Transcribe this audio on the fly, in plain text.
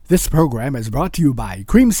This program is brought to you by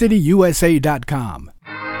CreamCityUSA.com.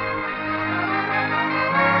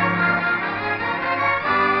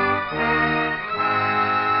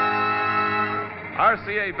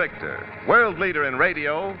 RCA Victor, world leader in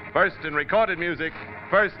radio, first in recorded music,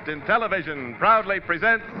 first in television, proudly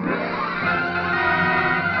presents...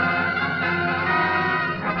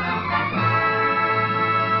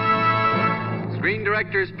 Screen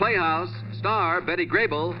Directors Playhouse, star Betty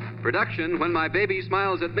Grable, production When My Baby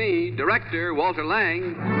Smiles at Me, director Walter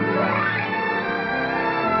Lang.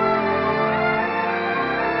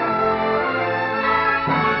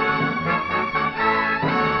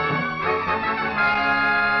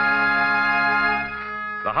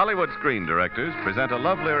 The Hollywood Screen Directors present a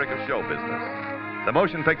love lyric of show business. The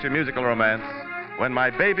motion picture musical romance, When My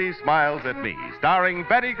Baby Smiles at Me, starring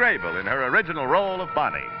Betty Grable in her original role of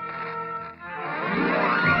Bonnie.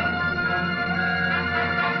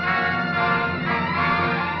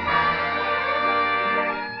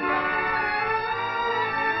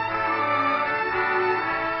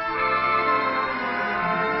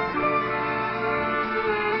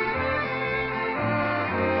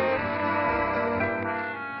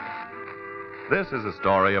 This is a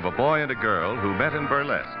story of a boy and a girl who met in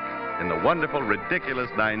burlesque in the wonderful, ridiculous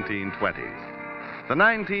 1920s. The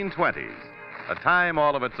 1920s, a time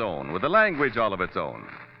all of its own, with a language all of its own.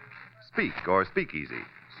 Speak or speakeasy.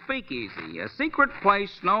 Speakeasy, a secret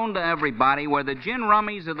place known to everybody where the gin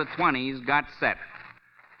rummies of the 20s got set.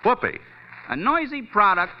 Whoopee. A noisy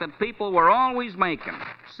product that people were always making.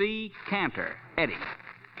 See Cantor, Eddie.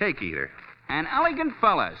 Cake eater. An elegant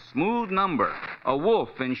fella, smooth number, a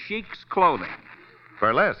wolf in chic's clothing.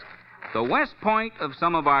 Burlesque. The West Point of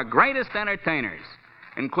some of our greatest entertainers,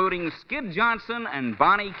 including Skid Johnson and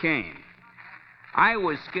Bonnie Kane. I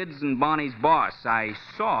was Skid's and Bonnie's boss. I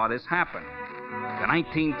saw this happen. The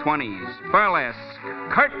 1920s, burlesque,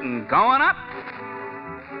 curtain going up.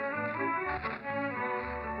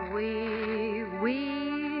 Wee,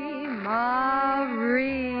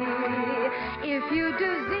 Marie, if you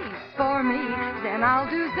do this for me, then I'll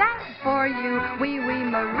do that for you. Wee,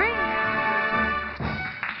 Marie.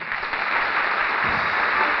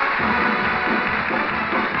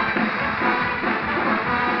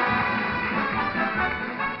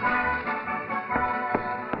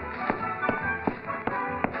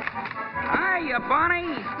 Hiya,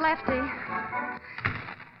 Bonnie. Lefty.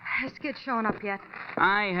 Has Skid shown up yet?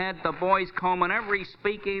 I had the boys combing every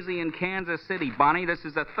speakeasy in Kansas City, Bonnie. This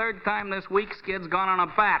is the third time this week Skid's gone on a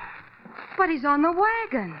bat. But he's on the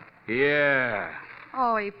wagon. Yeah.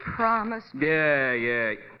 Oh, he promised.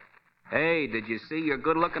 Yeah. Hey, did you see your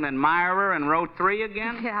good-looking admirer in row 3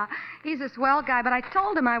 again? Yeah, he's a swell guy, but I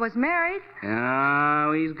told him I was married.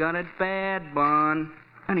 Oh, he's got it bad, Bon.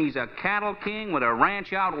 And he's a cattle king with a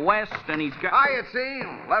ranch out west, and he's got... Hiya,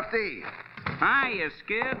 team. Lefty. Hiya,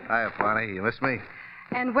 Skid. Hiya, Bonnie. You miss me?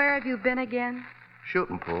 And where have you been again?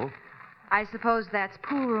 Shooting pool. I suppose that's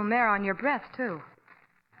pool room air on your breath, too.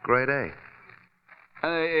 Grade A.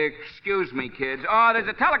 Excuse me, kids. Oh, there's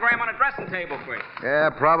a telegram on a dressing table for you. Yeah,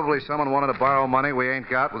 probably someone wanted to borrow money we ain't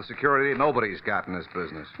got with security nobody's got in this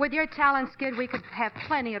business. With your talent, Skid, we could have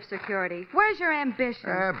plenty of security. Where's your ambition?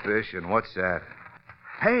 Ambition? What's that?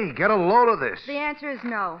 Hey, get a load of this. The answer is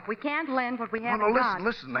no. We can't lend what we haven't got.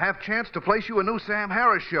 Listen. Have chance to place you a new Sam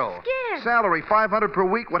Harris show. Skid! Salary $500 per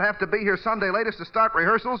week. Would have to be here Sunday latest to start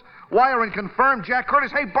rehearsals. Wire and confirm Jack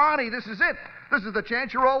Curtis. Hey, Bonnie, this is it. This is the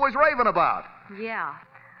chance you're always raving about. Yeah.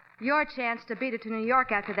 Your chance to beat it to New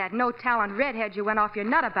York after that no-talent redhead you went off your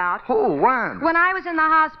nut about. Who? When? When I was in the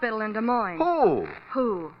hospital in Des Moines.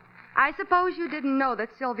 Who? I suppose you didn't know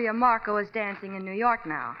that Sylvia Marco is dancing in New York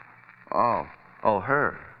now. Oh,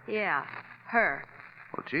 her. Yeah, her.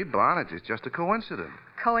 Well, gee, Bonnie, it's just a coincidence.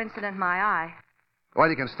 Coincident, my eye. Well,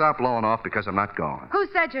 you can stop blowing off because I'm not going. Who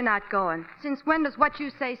said you're not going? Since when does what you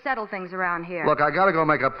say settle things around here? Look, I gotta go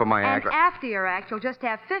make up for my act. And after your act, you'll just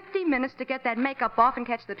have 50 minutes to get that makeup off and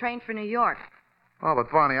catch the train for New York. Oh, but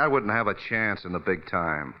Bonnie, I wouldn't have a chance in the big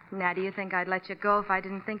time. Now, do you think I'd let you go if I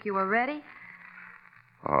didn't think you were ready?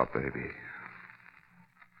 Oh, baby.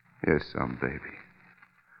 Yes, baby.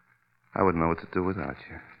 I wouldn't know what to do without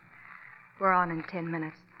you. We're on in 10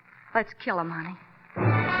 minutes. Let's kill him, honey.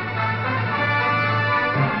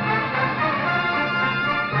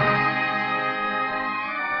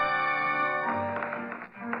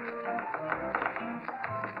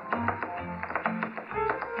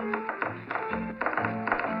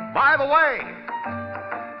 By the way,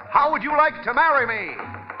 how would you like to marry me?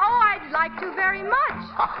 Oh, I'd like to very much.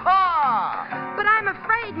 Ha-ha! But I'm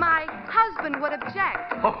afraid my husband would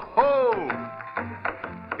object. Ho-ho!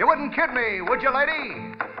 You wouldn't kid me, would you,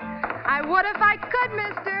 lady? I would if I could,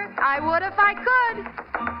 mister. I would if I could.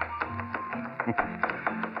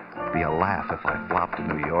 Be a laugh if I flopped to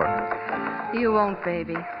New York. You won't,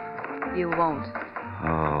 baby. You won't.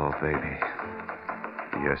 Oh, baby.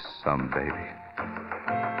 You're some baby.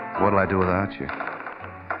 What'll I do without you?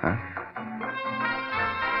 Huh?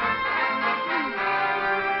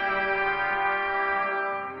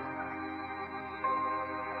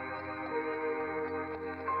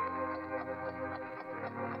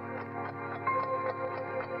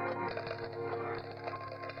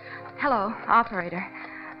 Hello, operator.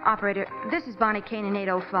 Operator, this is Bonnie Kane in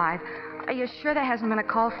 805. Are you sure there hasn't been a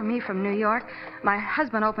call from me from New York? My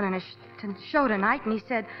husband opening a show tonight, and he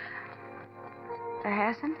said... There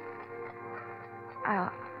hasn't?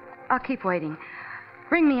 I'll keep waiting.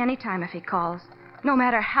 Ring me anytime if he calls, no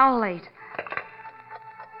matter how late.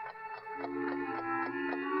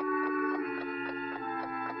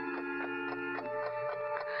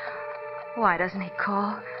 Why doesn't he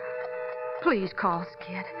call? Please call,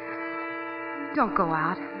 Skid. Don't go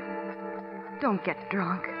out. Don't get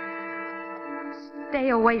drunk. Stay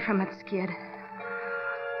away from it, Skid.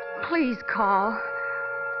 Please call.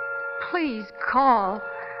 Please call.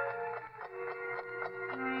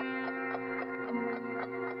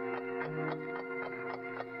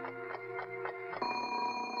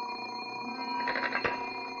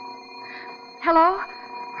 Hello?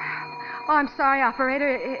 Oh, I'm sorry,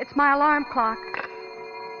 operator. It's my alarm clock.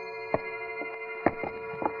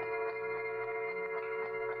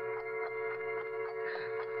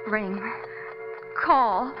 Ring.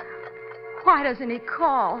 Call. Why doesn't he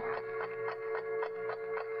call?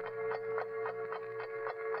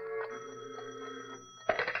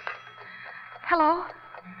 Hello?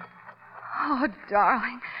 Oh,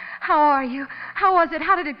 darling. How are you? How was it?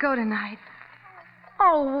 How did it go tonight?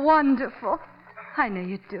 Oh, wonderful. I knew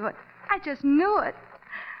you'd do it. I just knew it.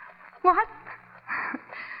 What?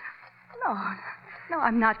 No,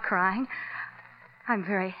 I'm not crying. I'm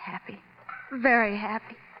very happy. Very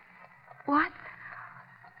happy. What?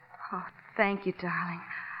 Oh, thank you, darling.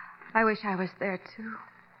 I wish I was there, too.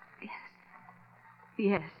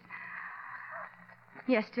 Yes.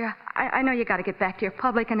 Yes, dear. I know you got to get back to your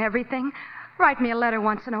public and everything. Write me a letter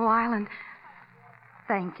once in a while, and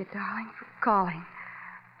thank you, darling, for calling.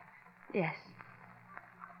 Yes.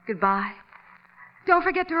 Goodbye. Don't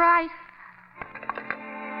forget to write.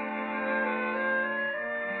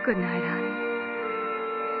 Good night,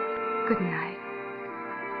 honey. Good night.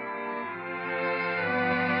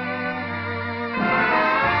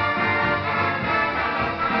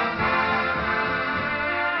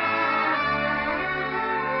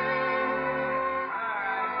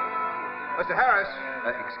 Mr. Harris.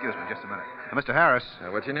 Excuse me just a minute. Mr. Harris.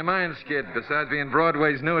 What's in your mind, Skid, besides being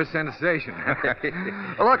Broadway's newest sensation?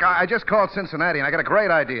 Look, I just called Cincinnati, and I got a great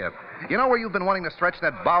idea. You know where you've been wanting to stretch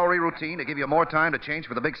that Bowery routine to give you more time to change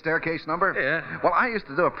for the big staircase number? Yeah. Well, I used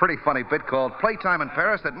to do a pretty funny bit called Playtime in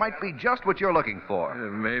Paris that might be just what you're looking for.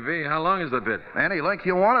 Maybe. How long is the bit? Any length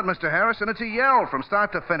you want it, Mr. Harris, and it's a yell from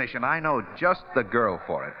start to finish, and I know just the girl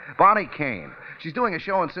for it. Bonnie Kane. She's doing a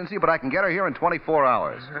show in Cincy, but I can get her here in 24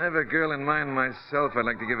 hours. I have a girl in mind myself I'd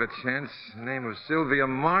like to give a chance. Name of Sylvia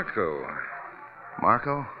Marco.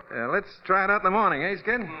 Marco? Let's try it out in the morning, eh,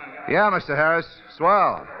 Skid? Yeah, Mr. Harris.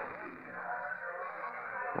 Swell.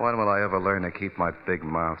 When will I ever learn to keep my big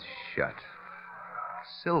mouth shut?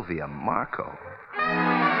 Sylvia Marco.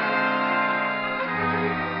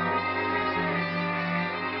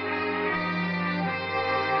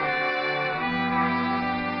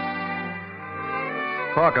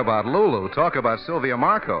 Talk about Lulu. Talk about Sylvia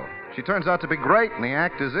Marco. She turns out to be great, and the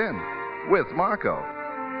act is in. With Marco.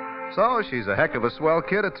 So she's a heck of a swell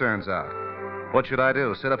kid, it turns out. What should I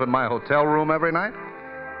do? Sit up in my hotel room every night?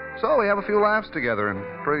 So we have a few laughs together, and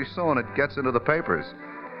pretty soon it gets into the papers.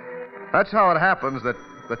 That's how it happens that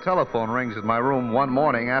the telephone rings in my room one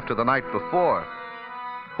morning after the night before.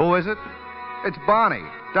 Who is it? It's Bonnie,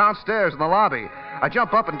 downstairs in the lobby. I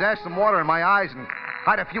jump up and dash some water in my eyes and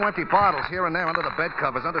hide a few empty bottles here and there under the bed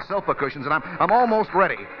covers, under sofa cushions, and I'm almost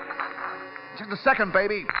ready. Just a second,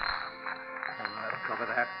 baby. That'll cover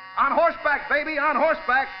that. On horseback, baby, on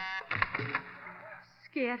horseback.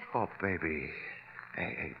 Skid. Oh, baby.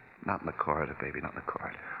 Hey, not in the corridor, baby, not in the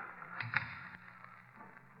corridor.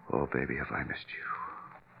 Oh, baby, have I missed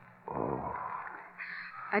you? Oh.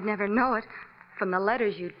 I'd never know it from the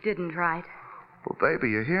letters you didn't write. Well, baby,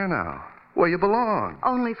 you're here now. Where you belong.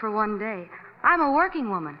 Only for one day. I'm a working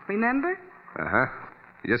woman, remember? Uh-huh.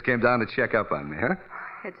 You just came down to check up on me, huh?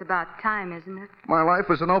 It's about time, isn't it? My life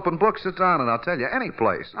is an open book. Sit down and I'll tell you any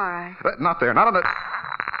place. All right. Not there, not on the...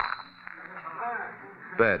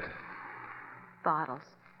 Bed. Bottles.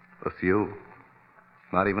 A few.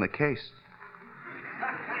 Not even a case.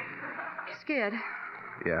 Skid,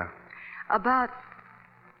 Yeah. about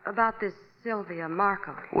this Sylvia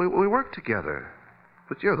Marco. We work together.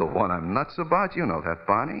 But you're the one I'm nuts about. You know that,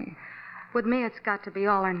 Bonnie. With me, it's got to be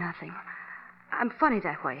all or nothing. I'm funny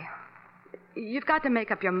that way. You've got to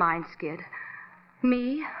make up your mind, Skid.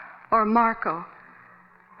 Me or Marco.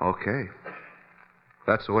 Okay.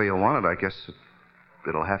 That's the way you want it. I guess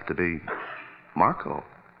it'll have to be Marco.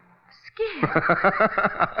 Skid.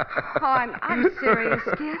 Oh, I'm serious,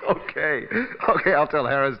 Skid. Okay, I'll tell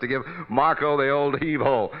Harris to give Marco the old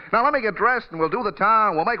heave-ho. Now let me get dressed and we'll do the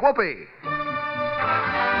town. We'll make whoopee.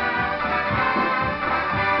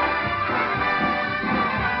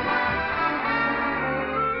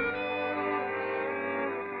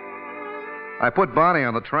 I put Bonnie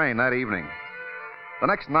on the train that evening. The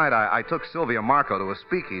next night, I took Sylvia Marco to a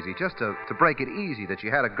speakeasy just to break it easy that she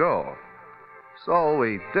had to go. So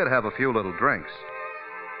we did have a few little drinks.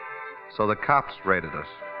 So the cops raided us.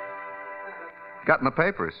 Got in the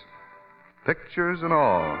papers. Pictures and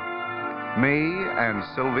all. Me and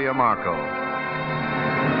Sylvia Marco.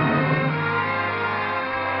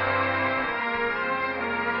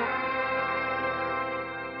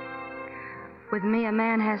 With me, a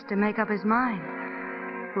man has to make up his mind.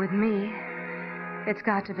 With me, it's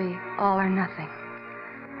got to be all or nothing.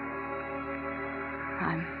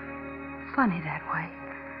 I'm funny that way.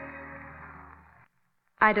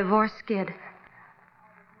 I divorced Skid.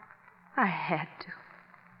 I had to.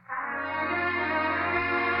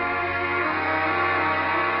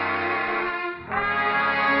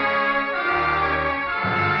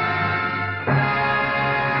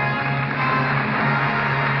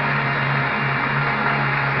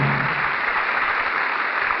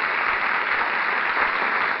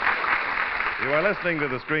 You are listening to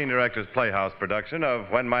the Screen Directors Playhouse production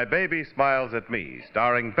of When My Baby Smiles at Me,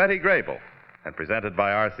 starring Betty Grable and presented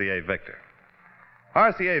by RCA Victor.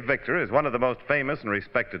 RCA Victor is one of the most famous and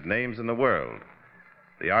respected names in the world.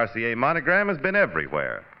 The RCA monogram has been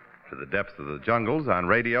everywhere, to the depths of the jungles on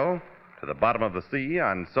radio, to the bottom of the sea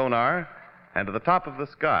on sonar, and to the top of the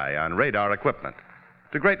sky on radar equipment,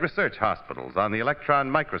 to great research hospitals on the electron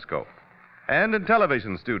microscope, and in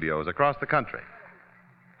television studios across the country.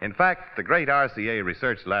 In fact, the great RCA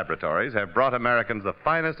research laboratories have brought Americans the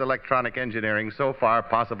finest electronic engineering so far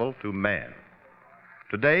possible to man.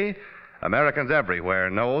 Today, Americans everywhere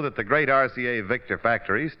know that the great RCA Victor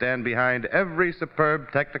factories stand behind every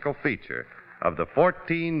superb technical feature of the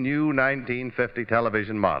 14 new 1950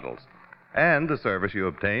 television models and the service you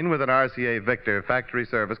obtain with an RCA Victor factory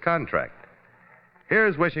service contract.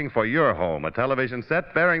 Here's wishing for your home a television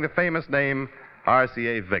set bearing the famous name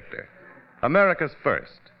RCA Victor, America's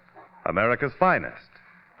first, America's finest,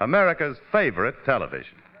 America's favorite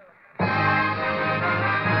television.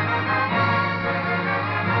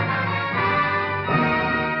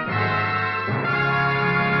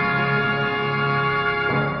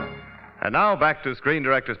 And now back to Screen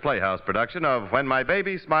Directors Playhouse production of When My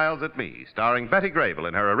Baby Smiles at Me, starring Betty Grable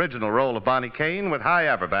in her original role of Bonnie Kane with High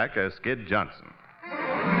Averback as Skid Johnson.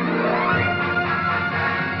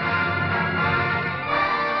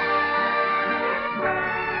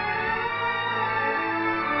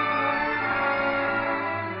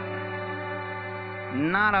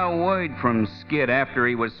 Not a word from Skid after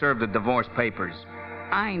he was served the divorce papers.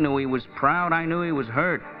 I knew he was proud. I knew he was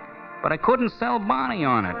hurt. But I couldn't sell Bonnie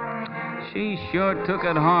on it. She sure took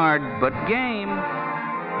it hard, but game.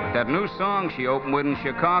 That new song she opened with in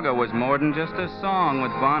Chicago was more than just a song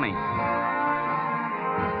with Bonnie.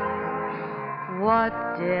 What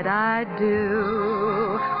did I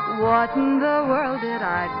do? What in the world did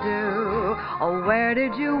I do? Oh, where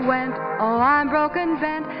did you went? Oh, I'm broken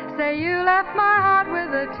bent. Say you left my heart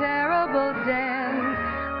with a terrible dent.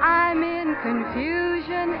 I'm in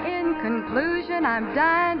confusion, in conclusion, I'm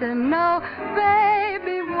dying to know,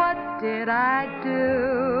 baby, what did I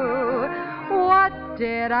do? What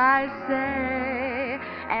did I say?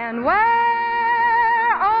 And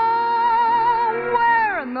where, oh,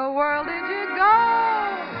 where in the world did you go?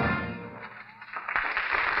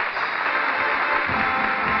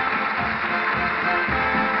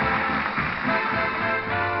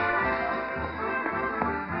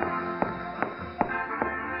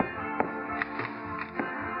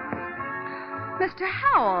 Mr.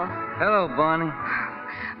 Howell. Hello, Bonnie.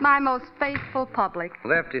 My most faithful public.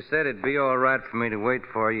 Lefty said it'd be all right for me to wait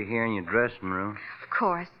for you here in your dressing room. Of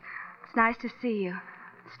course. It's nice to see you.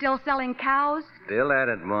 Still selling cows? Still at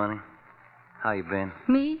it, Bonnie. How you been?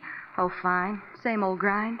 Me? Oh, fine. Same old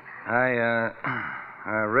grind. I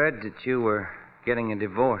read that you were getting a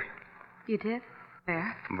divorce. You did?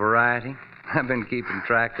 Where? Variety. I've been keeping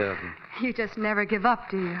track of them. You just never give up,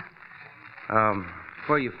 do you?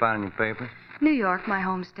 Where you filing your papers? New York, my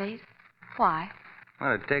home state. Why?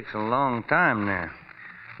 Well, it takes a long time there.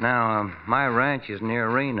 Now, my ranch is near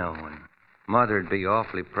Reno, and Mother'd be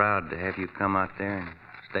awfully proud to have you come out there and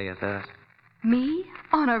stay with us. Me?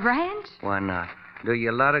 On a ranch? Why not? Do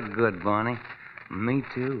you a lot of good, Bonnie. Me,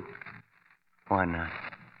 too. Why not?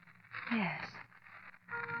 Yes.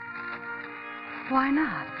 Why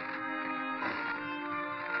not?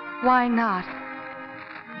 Why not?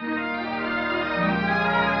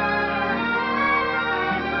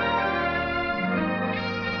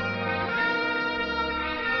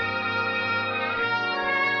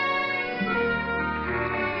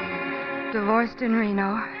 Divorced in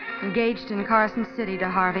Reno, engaged in Carson City to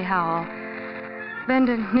Harvey Howell. Then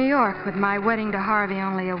to New York with my wedding to Harvey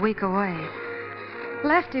only a week away.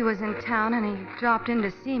 Lefty was in town and he dropped in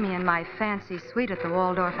to see me in my fancy suite at the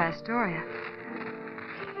Waldorf Astoria.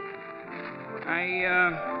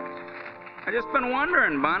 I just been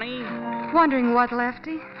wondering, Bonnie, Wondering what,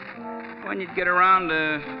 Lefty? when you'd get around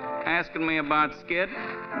to asking me about Skid.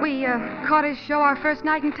 We caught his show our first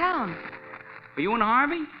night in town. Were you and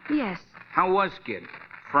Harvey? Yes, How was Skid?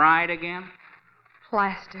 Fried again?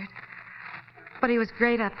 plastered. But he was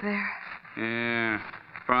great up there. Yeah.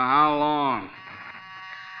 For how long?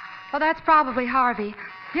 Well, that's probably Harvey.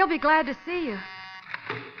 He'll be glad to see you.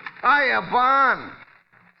 Hiya, Barn.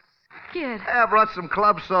 Skid. I brought some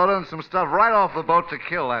club soda and some stuff right off the boat to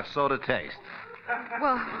kill that soda taste.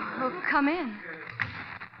 Well, come in.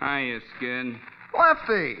 Hiya, Skid.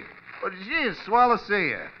 Lefty. Well, gee, it's swell to see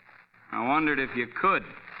you. I wondered if you could.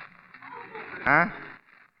 Huh?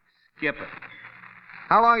 Skip it.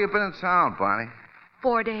 How long you been in town, Bonnie?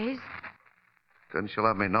 4 days. Didn't you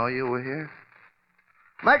let me know you were here?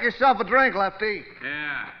 Make yourself a drink, Lefty.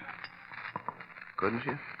 Yeah. Couldn't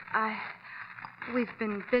you? We've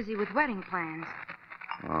been busy with wedding plans.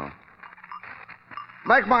 Oh.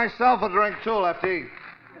 Make myself a drink, too, Lefty.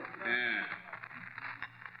 Yeah.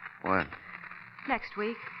 When? Next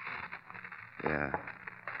week. Yeah.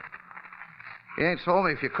 You ain't told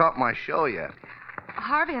me if you caught my show yet.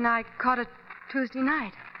 Harvey and I caught it Tuesday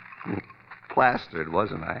night. Plastered,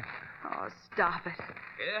 wasn't I? Oh, stop it.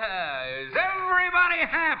 Yeah, is everybody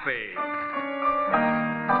happy?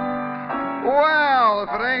 Well, if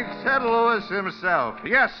it ain't Ted Lewis himself.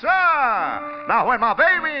 Yes, sir. Now, when my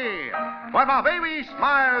baby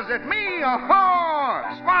smiles at me,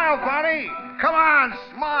 smile, Bonnie. Come on,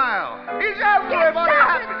 smile. Is everybody Stop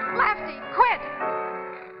happy? it, Lefty, quit.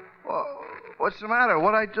 Well, what's the matter?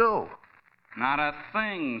 What'd I do? Not a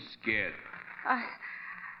thing, Skid.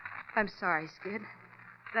 I'm sorry, Skid.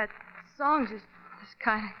 That song just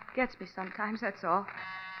kind of gets me sometimes, that's all.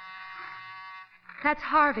 That's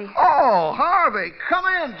Harvey. Oh, Harvey, come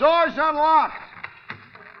in. Door's unlocked.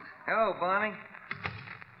 Hello, Bonnie.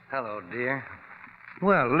 Hello, dear.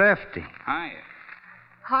 Well, Lefty. Hiya.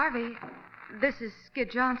 Harvey, this is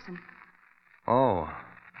Skid Johnson. Oh,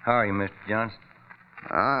 how are you, Mr. Johnson?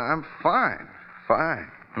 I'm fine.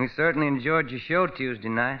 We certainly enjoyed your show Tuesday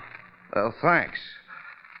night. Well, thanks.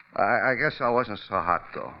 I guess I wasn't so hot,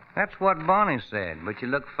 though. That's what Bonnie said, but you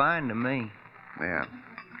look fine to me. Yeah.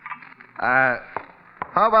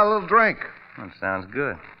 How about a little drink? That sounds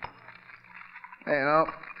good. Hey,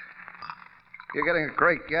 you're getting a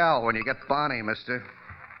great gal when you get Bonnie, mister.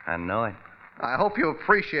 I know it. I hope you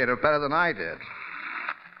appreciate her better than I did.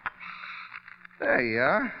 There you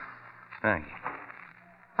are. Thank you.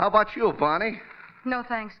 How about you, Bonnie? No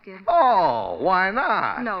thanks, Skid. Oh, why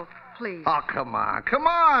not? No, please. Oh, come on.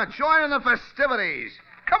 Join in the festivities.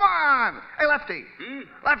 Come on. Hey, Lefty.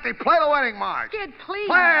 Lefty, play the wedding march. Skid, please.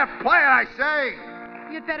 Play it, I say.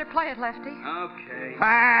 You'd better play it, Lefty. Okay.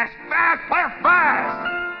 Fast, play it fast.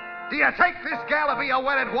 Do you take this gal to be your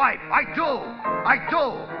wedded wife? I do.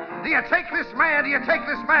 Do you take this man?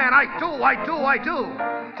 I do.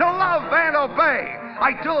 To love and obey.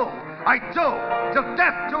 I do. Till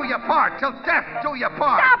death do you part. Stop it,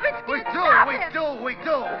 Skid. We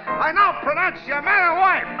do. I now pronounce you man and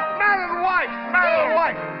wife.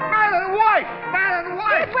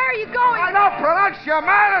 Skid, where are you going? I now pronounce you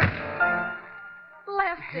man and...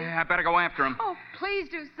 Lefty. Yeah, I better go after him. Oh, please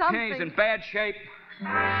do something. Yeah, he's in bad shape.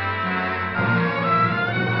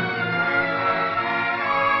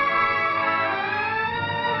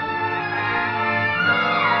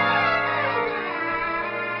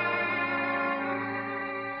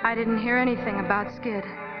 I didn't hear anything about Skid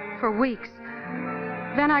for weeks.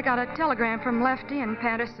 Then I got a telegram from Lefty in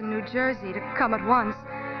Paterson, New Jersey to come at once.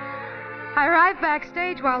 I arrived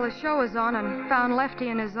backstage while the show was on and found Lefty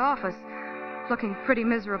in his office, looking pretty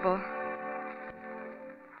miserable.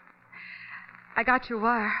 I got your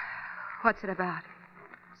wire. What's it about?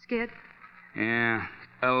 Skid? Yeah,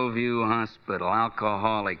 Bellevue Hospital,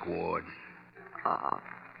 alcoholic ward. Oh,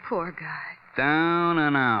 poor guy. Down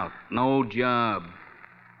and out, no job.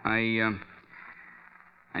 I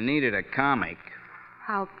needed a comic.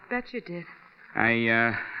 I'll bet you did.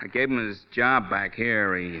 I gave him his job back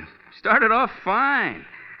here. He started off fine.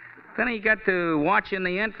 Then he got to watching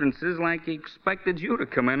the entrances like he expected you to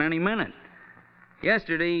come in any minute.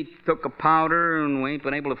 Yesterday, he took a powder, and we ain't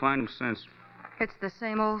been able to find him since. It's the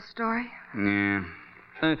same old story? Yeah.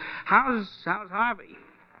 How's Harvey?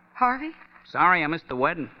 Harvey? Sorry, I missed the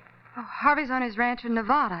wedding. Oh, Harvey's on his ranch in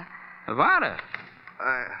Nevada. Nevada?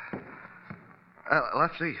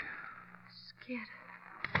 Lefty. Skid.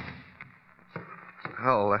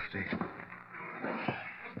 Hello, Lefty.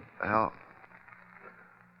 Well,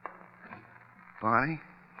 Bonnie?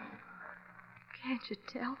 Can't you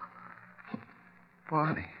tell?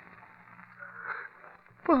 Bonnie.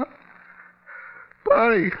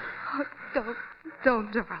 Bonnie. Oh,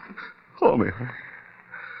 don't, darling. Hold me, honey.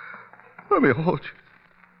 Let me hold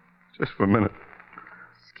you. Just for a minute.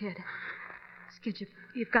 Skid,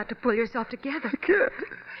 you've got to pull yourself together. I can't.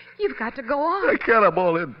 You've got to go on. I can't. I'm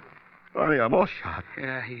all in. Honey, I'm all shot.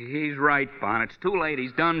 Yeah, he's right, Bon. It's too late.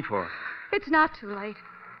 He's done for. It's not too late.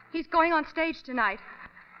 He's going on stage tonight.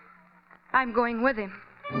 I'm going with him.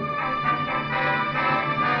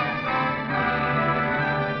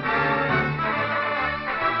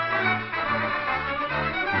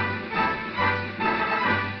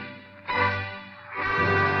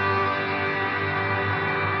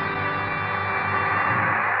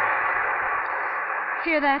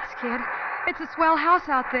 Hear that, Skid? It's a swell house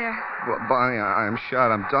out there. Well, Bonnie, I'm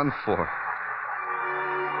shot. I'm done for.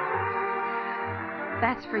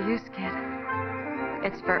 That's for you, Skid.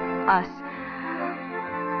 It's for us.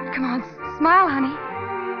 Come on, smile, honey.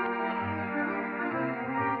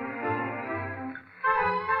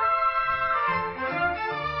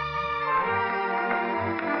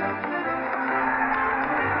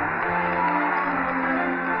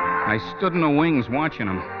 I stood in the wings watching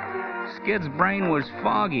him. Skid's brain was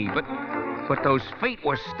foggy, but those feet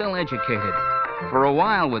were still educated. For a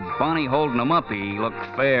while, with Bonnie holding him up, he looked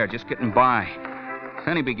fair, just getting by.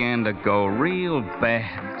 Then he began to go real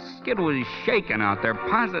bad. Skid was shaking out there,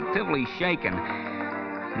 positively shaking.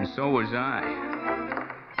 And so was I.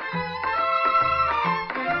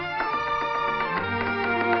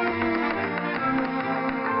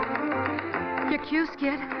 Your cue,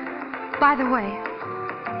 Skid. By the way.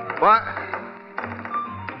 What?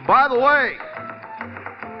 By the way,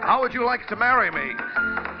 how would you like to marry me?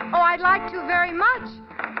 Oh, I'd like to very much.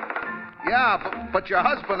 Yeah, but your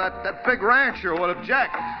husband, that big rancher, would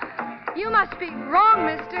object. You must be wrong,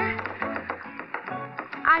 mister.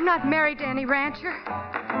 I'm not married to any rancher.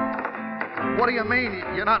 What do you mean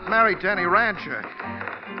you're not married to any rancher?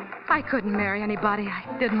 I couldn't marry anybody I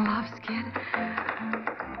didn't love, Skid.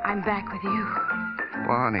 I'm back with you.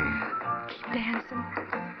 Bonnie. Keep dancing.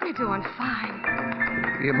 You're doing fine.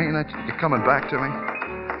 You mean that you're coming back to me?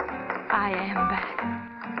 I am back.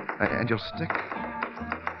 And you'll stick?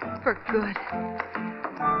 For good.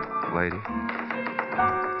 Lady,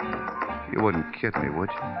 you wouldn't kid me, would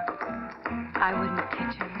you? I wouldn't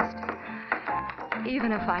kid you, mister.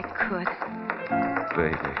 Even if I could.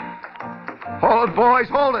 Baby. Hold it, boys,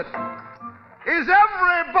 hold it. Is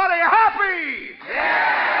everybody happy?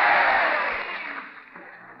 Yeah!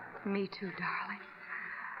 Me too, darling.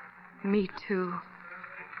 Me too.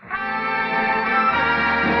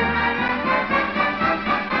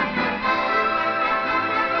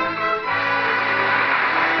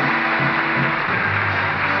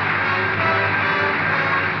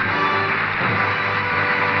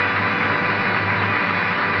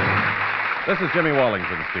 This is Jimmy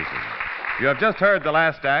Wallington speaking. You have just heard the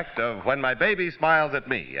last act of When My Baby Smiles at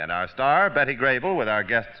Me, and our star, Betty Grable, with our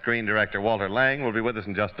guest screen director, Walter Lang, will be with us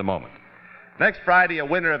in just a moment. Next Friday, a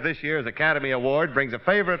winner of this year's Academy Award brings a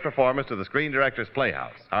favorite performance to the Screen Director's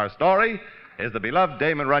Playhouse. Our story is the beloved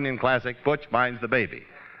Damon Runyon classic, Butch Minds the Baby.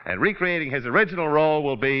 And recreating his original role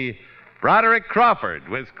will be Broderick Crawford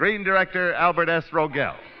with screen director Albert S.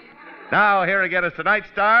 Rogel. Now, here again is tonight's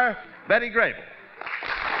star, Betty Grable.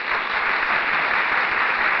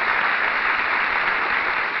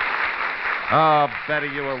 Oh, Betty,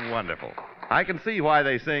 you were wonderful. I can see why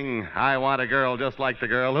they sing, I Want a Girl Just Like the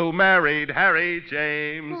Girl Who Married Harry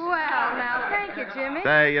James. Well, now, thank you, Jimmy.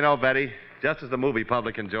 Say, you know, Betty, just as the movie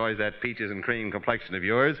public enjoys that peaches and cream complexion of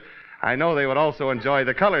yours, I know they would also enjoy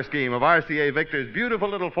the color scheme of RCA Victor's beautiful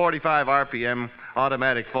little 45 RPM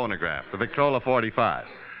automatic phonograph, the Victrola 45.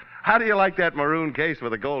 How do you like that maroon case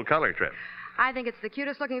with a gold color trim? I think it's the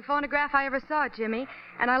cutest-looking phonograph I ever saw, Jimmy.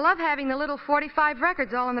 And I love having the little 45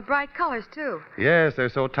 records all in the bright colors, too. Yes, they're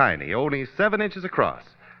so tiny, only 7 inches across,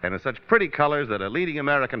 and in such pretty colors that a leading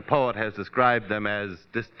American poet has described them as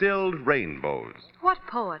distilled rainbows. What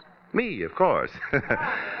poet? Me, of course.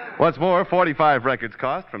 What's more, 45 records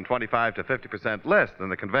cost from 25 to 50% less than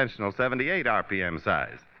the conventional 78 RPM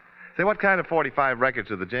size. Say, what kind of 45 records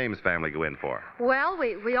do the James family go in for? Well,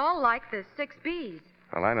 we all like the 6 Bs.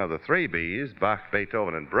 Well, I know the 3 Bs, Bach,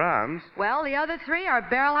 Beethoven, and Brahms. Well, the other 3 are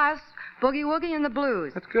Barrelhouse, Boogie Woogie, and the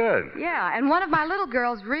Blues. That's good. Yeah, and one of my little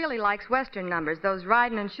girls really likes Western numbers, those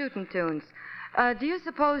riding and shooting tunes. Do you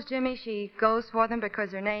suppose, Jimmy, she goes for them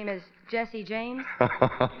because her name is Jessie James?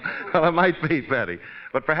 Well, it might be, Betty.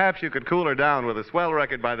 But perhaps you could cool her down with a swell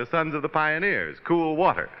record by the Sons of the Pioneers, Cool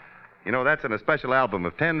Water. You know, that's in a special album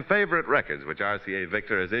of 10 favorite records which RCA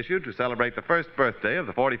Victor has issued to celebrate the first birthday of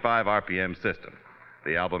the 45 RPM system.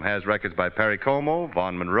 The album has records by Perry Como,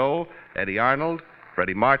 Vaughn Monroe, Eddie Arnold,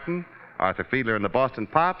 Freddie Martin, Arthur Fiedler and the Boston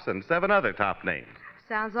Pops, and 7 other top names.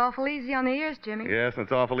 Sounds awful easy on the ears, Jimmy. Yes, and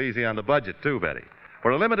it's awful easy on the budget, too, Betty. For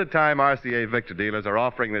a limited time, RCA Victor dealers are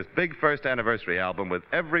offering this big first anniversary album with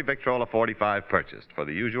every Victrola 45 purchased for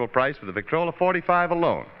the usual price for the Victrola 45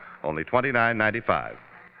 alone, only $29.95.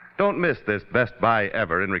 Don't miss this best buy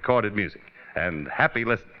ever in recorded music, and happy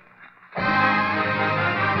listening.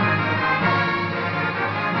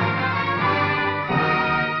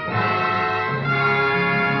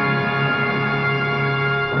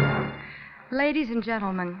 Ladies and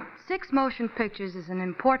gentlemen, 6 motion pictures is an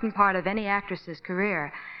important part of any actress's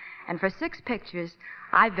career. And for 6 pictures,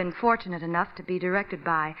 I've been fortunate enough to be directed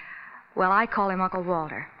by, well, I call him Uncle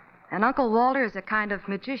Walter. And Uncle Walter is a kind of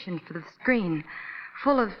magician for the screen,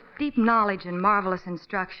 full of deep knowledge and marvelous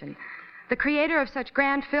instruction. The creator of such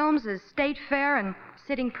grand films as State Fair and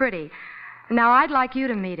Sitting Pretty. Now, I'd like you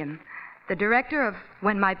to meet him. The director of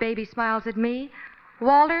When My Baby Smiles at Me,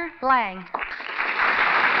 Walter Lang.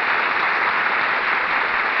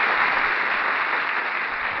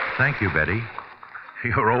 Thank you, Betty.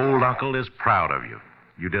 Your old uncle is proud of you.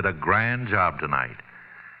 You did a grand job tonight.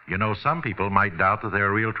 You know, some people might doubt that there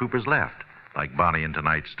are real troopers left, like Bonnie in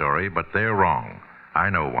tonight's story, but they're wrong.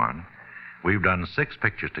 I know one. We've done 6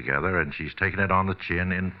 pictures together, and she's taken it on the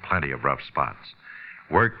chin in plenty of rough spots.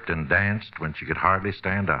 Worked and danced when she could hardly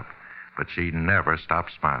stand up, but she never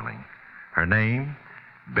stopped smiling. Her name,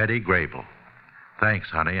 Betty Grable. Thanks,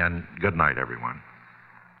 honey, and good night, everyone.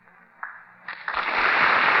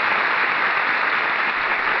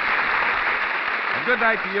 And good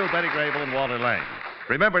night to you, Betty Grable and Walter Lang.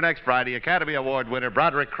 Remember next Friday, Academy Award winner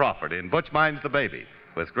Broderick Crawford in Butch Minds the Baby,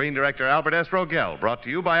 with screen director Albert S. Rogel, brought to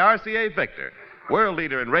you by RCA Victor, world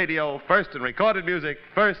leader in radio, first in recorded music,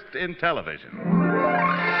 first in television.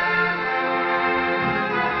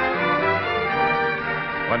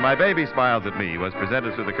 When My Baby Smiles at Me was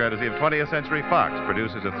presented through the courtesy of 20th Century Fox,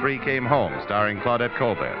 producers of 3 Came Home, starring Claudette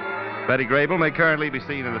Colbert. Betty Grable may currently be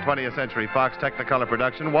seen in the 20th Century Fox Technicolor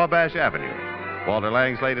production, Wabash Avenue. Walter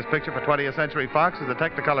Lang's latest picture for 20th Century Fox is a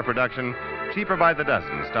Technicolor production, Cheaper by the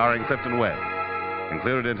Dozen, starring Clifton Webb.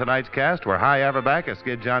 Included in tonight's cast were Hy Averback as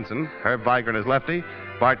Skid Johnson, Herb Vigran as Lefty,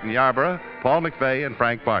 Barton Yarborough, Paul McVeigh, and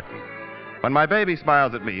Frank Barton. When My Baby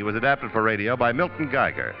Smiles at Me was adapted for radio by Milton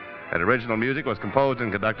Geiger, and original music was composed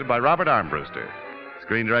and conducted by Robert Armbruster.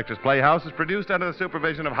 Screen Directors Playhouse is produced under the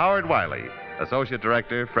supervision of Howard Wiley, Associate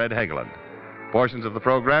Director Fred Hegland. Portions of the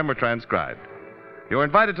program were transcribed. You're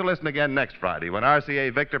invited to listen again next Friday when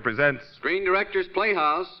RCA Victor presents Screen Directors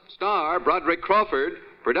Playhouse, star Broderick Crawford,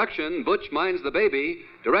 production Butch Minds the Baby,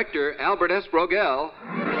 director Albert S. Rogel.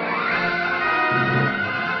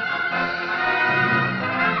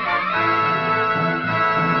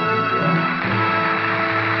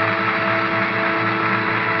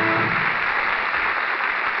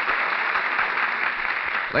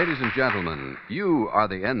 Ladies and gentlemen, you are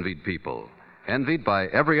the envied people, envied by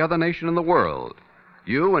every other nation in the world.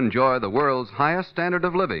 You enjoy the world's highest standard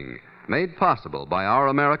of living, made possible by our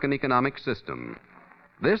American economic system.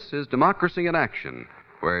 This is democracy in action,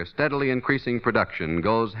 where steadily increasing production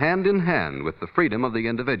goes hand in hand with the freedom of the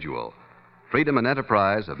individual. Freedom and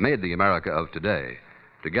enterprise have made the America of today.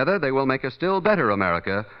 Together, they will make a still better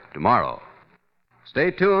America tomorrow. Stay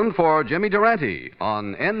tuned for Jimmy Durante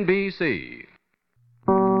on NBC.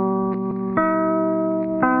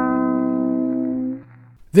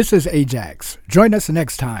 This is Ajax. Join us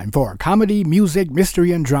next time for comedy, music,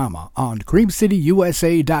 mystery, and drama on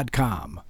CreamCityUSA.com.